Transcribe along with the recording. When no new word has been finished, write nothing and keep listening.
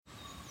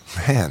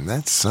Man,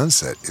 that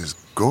sunset is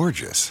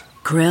gorgeous.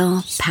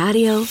 Grill,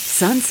 patio,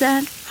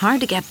 sunset.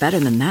 Hard to get better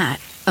than that.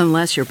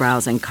 Unless you're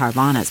browsing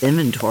Carvana's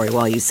inventory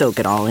while you soak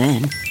it all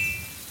in.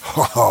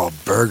 Oh,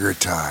 burger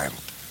time.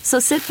 So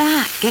sit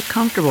back, get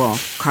comfortable.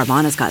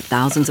 Carvana's got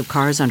thousands of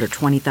cars under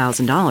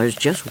 $20,000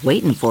 just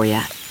waiting for you.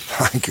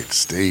 I could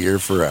stay here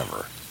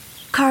forever.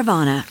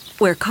 Carvana,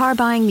 where car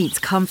buying meets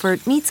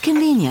comfort meets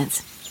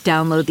convenience.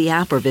 Download the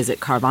app or visit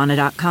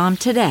Carvana.com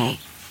today.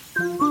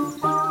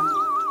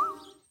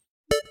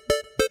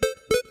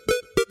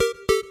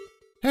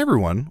 Hey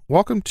everyone,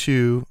 welcome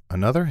to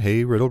another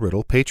Hey Riddle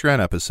Riddle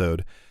Patreon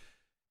episode.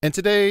 And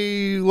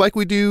today, like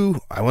we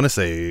do, I want to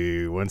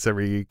say once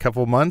every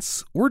couple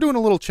months, we're doing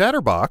a little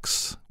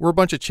Chatterbox. We're a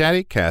bunch of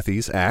chatty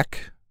Cathy's,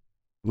 Ack.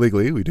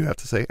 Legally, we do have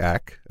to say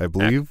Ack, I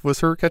believe was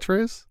her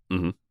catchphrase.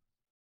 Mm-hmm.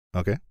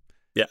 Okay.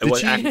 Yeah, it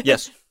was Ack.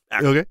 Yes.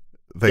 Ack. Okay,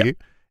 thank you.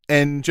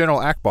 And General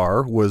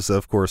Akbar was,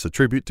 of course, a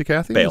tribute to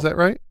Cathy. Bail. Is that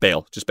right?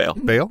 Bail. Just bail.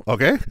 Bail?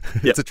 Okay.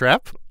 Yep. It's a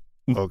trap?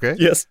 Okay.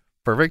 Yes.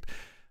 Perfect.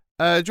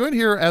 Joined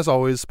here, as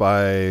always,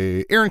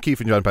 by Aaron Keefe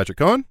and John Patrick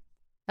Cohen.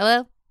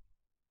 Hello.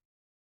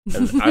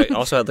 And I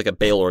also had like a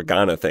Bail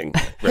Organa thing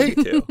ready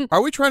too.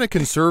 Are we trying to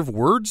conserve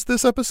words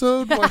this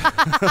episode?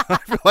 I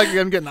feel like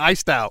I'm getting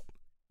iced out.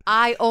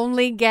 I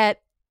only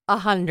get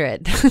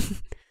 100.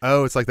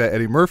 Oh, it's like that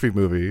Eddie Murphy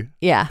movie.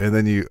 Yeah. And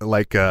then you,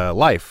 like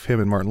Life, him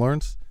and Martin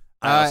Lawrence.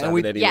 I also have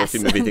an Eddie Murphy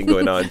movie thing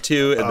going on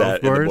too, and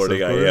that in the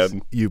morning I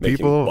am you making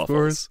people, waffles. of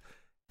course.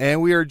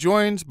 And we are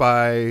joined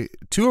by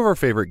two of our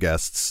favorite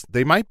guests.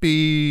 They might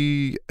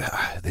be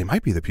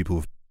the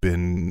people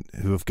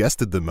who have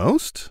guested the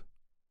most,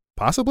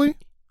 possibly.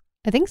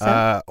 I think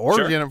so. Or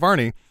Sure. Janet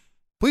Varney.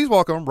 Please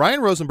welcome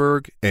Ryan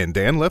Rosenberg and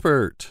Dan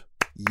Lippert.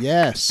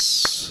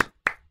 Yes.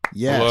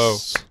 Hello.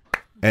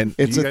 And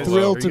It's you a guys-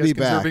 thrill are to you be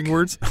guys conserving back.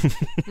 words.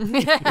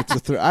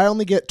 It's a I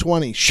only get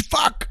 20.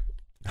 Fuck.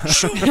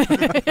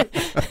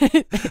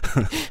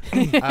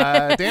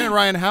 Dan and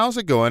Ryan, how's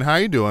it going? How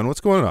you doing?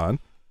 What's going on?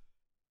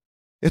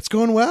 It's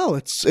going well.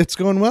 It's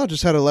going well.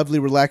 Just had a lovely,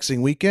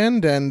 relaxing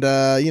weekend, and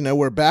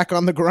we're back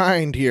on the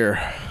grind here.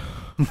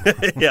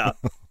 Yeah.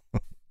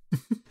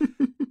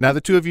 Now,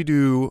 the two of you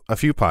do a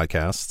few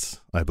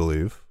podcasts, I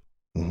believe.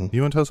 Mhm.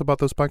 You want to tell us about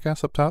those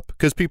podcasts up top?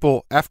 Because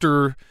people,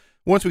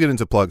 once we get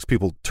into plugs,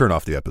 people turn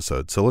off the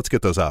episode. So let's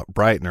get those out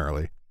bright and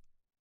early.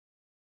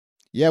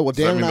 Yeah, well,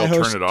 Does that Dan mean and I they'll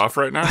host. turn it off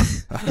right now?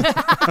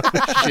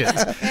 Shit.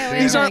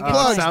 These aren't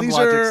plugs. Sound These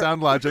logic, are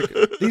sound logic.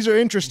 These are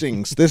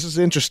interesting. This is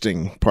the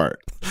interesting part.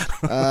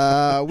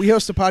 We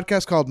host a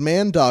podcast called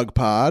Man Dog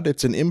Pod.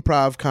 It's an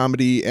improv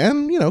comedy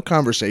and,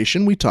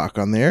 conversation. We talk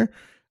on there.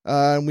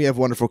 And we have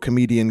wonderful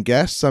comedian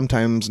guests,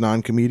 sometimes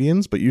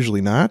non-comedians, but usually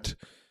not.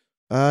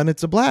 And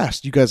it's a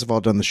blast. You guys have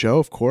all done the show,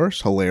 of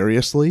course,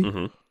 hilariously.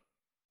 Mm-hmm.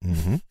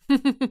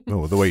 Mm-hmm.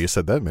 Well, the way you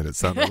said that made it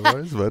sound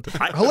otherwise, but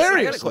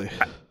Hilariously.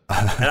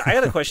 I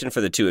got a question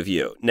for the two of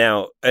you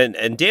now,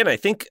 and Dan. I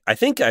think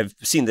I've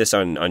seen this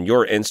on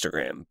your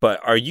Instagram, but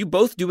are you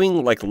both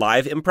doing like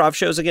live improv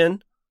shows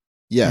again?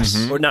 Yes.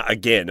 Mhm. Or not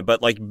again,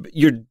 but like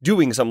you're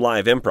doing some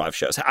live improv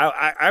shows.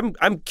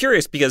 I'm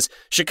curious because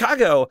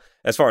Chicago,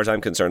 as far as I'm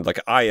concerned, like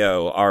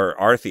IO,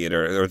 our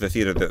theater, or the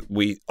theater that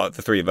we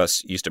the three of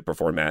us used to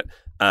perform at,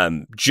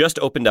 just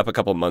opened up a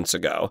couple months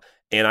ago,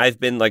 and I've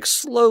been like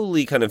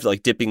slowly kind of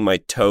like dipping my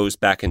toes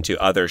back into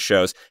other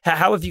shows.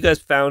 How have you guys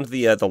found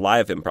the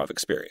live improv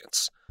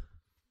experience?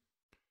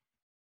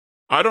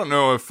 I don't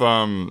know if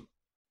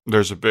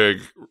there's a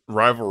big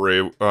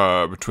rivalry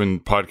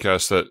between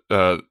podcasts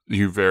that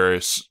you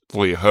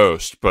variously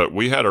host, but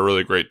we had a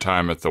really great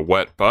time at the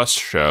Wet Bus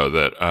show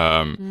that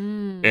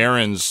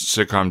Aaron's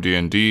sitcom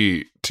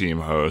D&D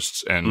team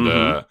hosts, and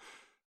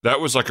that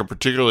was like a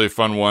particularly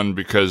fun one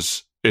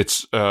because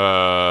it's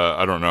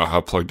I don't know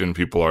how plugged in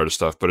people are to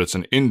stuff, but it's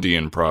an indie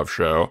improv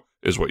show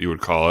is what you would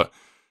call it.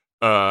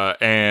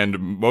 And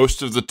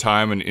most of the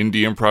time, an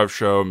indie improv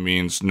show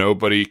means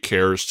nobody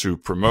cares to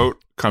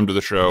promote, come to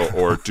the show,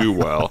 or do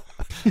well.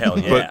 Hell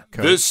yeah!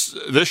 But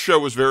this show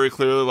was very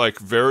clearly like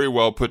very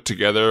well put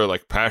together,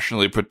 like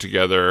passionately put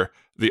together.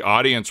 The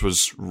audience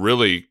was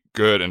really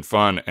good and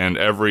fun, and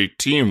every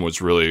team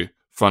was really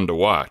fun to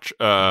watch.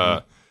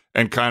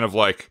 And kind of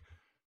like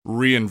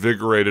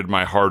reinvigorated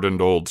my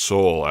hardened old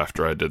soul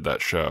after I did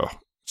that show.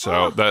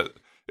 So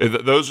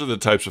those are the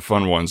types of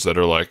fun ones that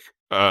are like.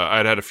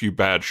 I'd had a few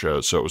bad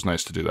shows, so it was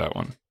nice to do that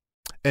one.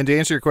 And to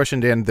answer your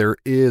question, Dan, there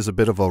is a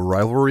bit of a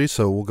rivalry,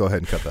 so we'll go ahead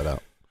and cut that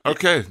out.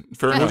 Okay,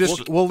 fair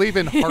enough. We'll leave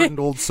in hardened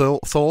old soul,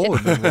 and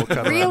then we'll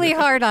cut Really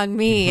around. hard on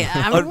me.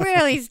 I'm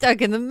really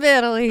stuck in the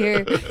middle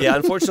here. Yeah,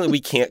 unfortunately, we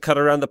can't cut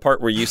around the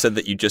part where you said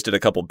that you just did a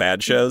couple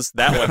bad shows.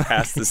 That one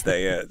has to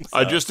stay in. So.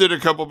 I just did a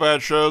couple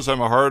bad shows.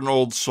 I'm a hardened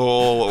old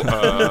soul.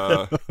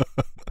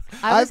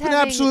 I've been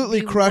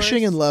absolutely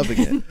crushing and loving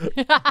it.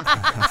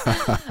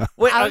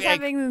 Wait, I was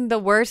having the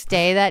worst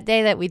day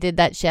that we did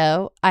that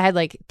show. I had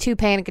like 2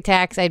 panic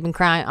attacks. I'd been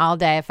crying all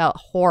day. I felt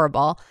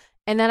horrible.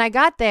 And then I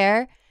got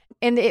there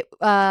and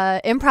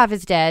Improv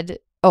is Dead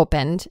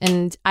opened,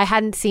 and I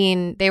hadn't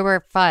seen, they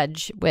were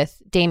Fudge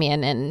with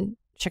Damien and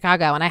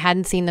Chicago, and I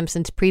hadn't seen them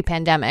since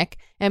pre-pandemic.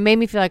 And it made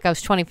me feel like I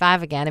was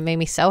 25 again. It made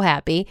me so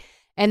happy.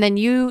 And then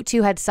you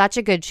two had such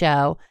a good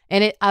show,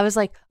 and I was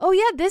like, oh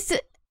yeah, this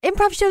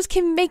improv shows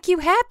can make you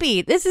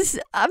happy. This is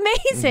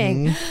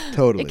amazing. Mm-hmm.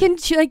 Totally. It can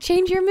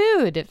change your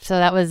mood. So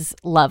that was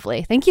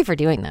lovely. Thank you for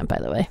doing that, by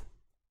the way.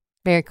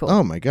 Very cool.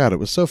 Oh my God, it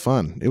was so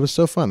fun. It was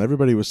so fun.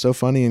 Everybody was so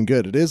funny and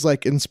good. It is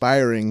like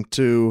inspiring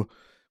to,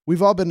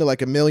 we've all been to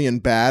like a million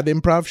bad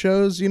improv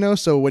shows, you know?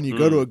 So when you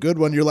go to a good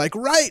one, you're like,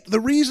 right, the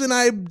reason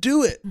I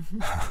do it.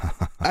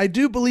 I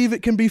do believe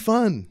it can be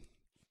fun.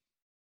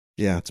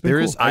 Yeah, it's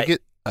been cool.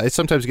 I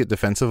sometimes get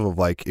defensive of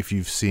like, if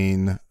you've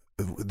seen,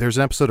 there's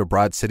an episode of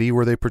Broad City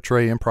where they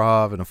portray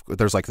improv, and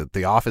there's like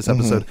the Office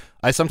episode.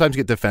 I sometimes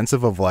get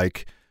defensive of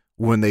like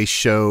when they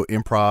show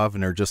improv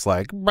and they're just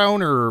like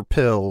boner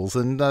pills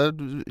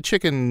and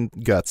chicken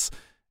guts.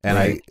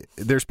 And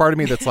there's part of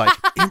me that's like,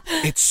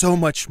 it's so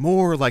much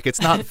more, like it's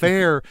not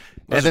fair.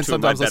 And then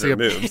sometimes I'll see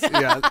moves.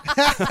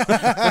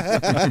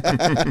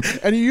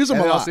 And you use them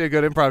a lot. I'll see a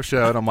good improv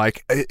show, and I'm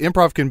like,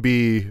 improv can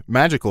be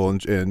magical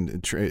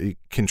and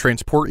can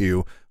transport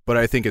you, but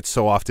I think it's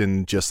so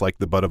often just like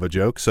the butt of a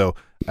joke. So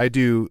I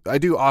do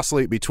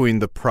oscillate between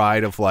the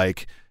pride of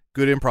like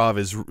good improv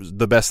is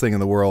the best thing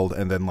in the world,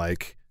 and then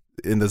like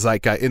in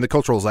the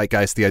cultural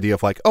zeitgeist, the idea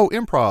of like, oh,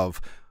 improv.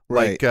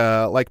 Right.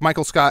 Like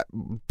Michael Scott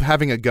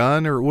having a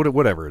gun or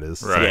whatever it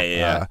is. Right. So,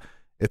 Yeah.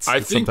 It's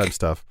think sometimes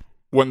tough.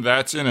 When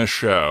that's in a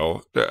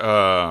show,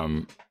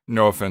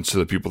 no offense to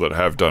the people that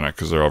have done it,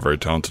 because they're all very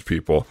talented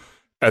people,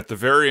 at the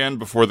very end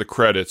before the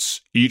credits,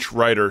 each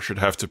writer should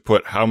have to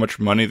put how much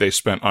money they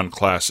spent on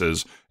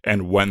classes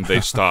and when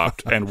they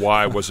stopped, and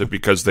why was it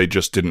because they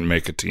just didn't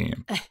make a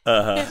team.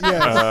 Yes.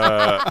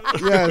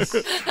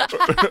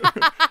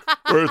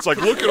 Where it's like,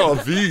 look at all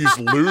these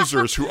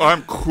losers who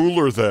I'm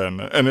cooler than.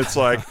 And it's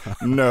like,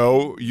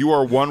 no, you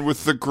are one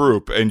with the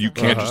group, and you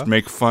can't just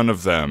make fun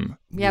of them.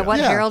 Yeah, what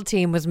Herald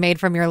team was made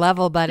from your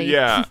level, buddy?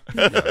 Yeah.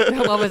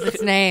 What was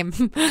its name?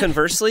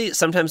 Conversely,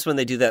 sometimes when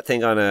they do that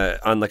thing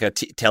on like a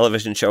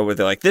television show where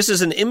they're like, this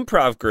is an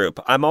improv group,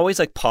 I'm always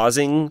like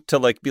pausing to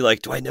like be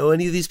like, do I know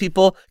any of these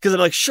people? Because I'm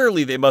like,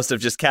 surely they must have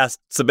just cast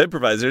some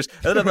improvisers.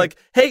 And then I'm like,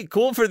 hey,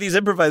 cool for these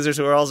improvisers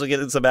who are also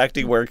getting some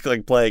acting work,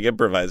 like playing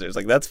improvisers.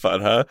 Like, that's fun,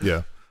 huh?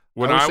 Yeah.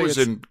 When I was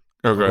in...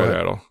 Oh, go ahead,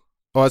 Adel.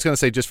 Oh, I was going to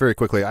say just very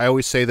quickly, I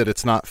always say that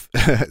it's not,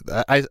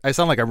 I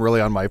sound like I'm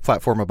really on my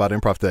platform about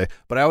improv today,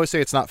 but I always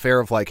say it's not fair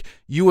of like,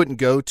 you wouldn't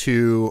go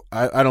to,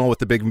 I don't know what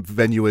the big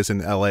venue is in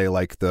LA,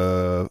 like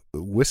the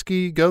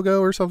Whiskey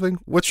Go-Go or something?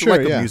 What's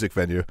like a music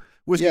venue?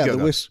 Whiskey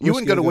Go-Go. You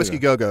wouldn't go to Whiskey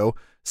Go-Go,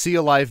 see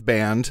a live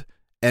band,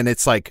 and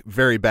it's like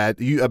very bad,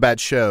 a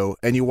bad show,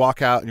 and you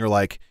walk out and you're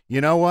like,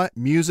 you know what?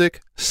 Music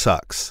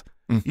sucks.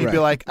 You'd be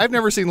like, I've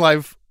never seen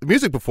live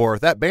music before.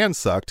 That band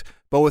sucked.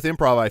 But with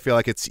improv, I feel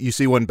like it's you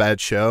see one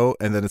bad show,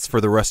 and then it's for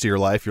the rest of your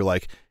life. You're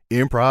like,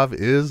 improv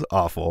is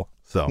awful.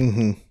 So,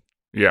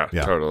 Yeah,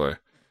 totally.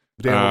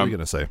 Dan, what were you going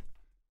to say?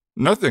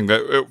 Nothing.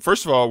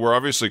 First of all, we're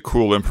obviously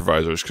cool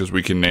improvisers because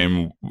we can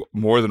name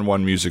more than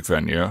one music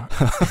venue. Whiskey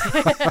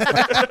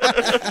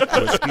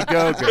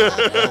Go-Go.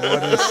 I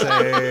want to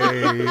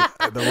say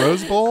the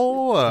Rose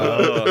Bowl.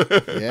 I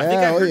think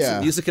I heard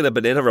some music in a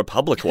Banana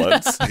Republic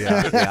once.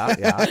 Yeah.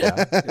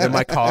 In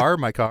my car.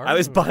 I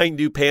was buying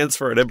new pants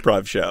for an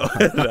improv show.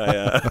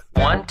 And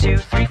 1, 2,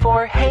 3,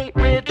 4, hey,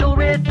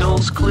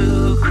 riddles,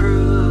 clue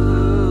crew.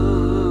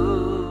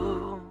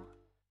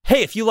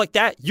 Hey, if you like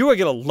that, you are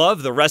going to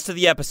love the rest of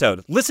the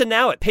episode. Listen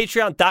now at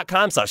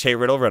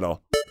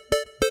patreon.com/heyriddleriddle.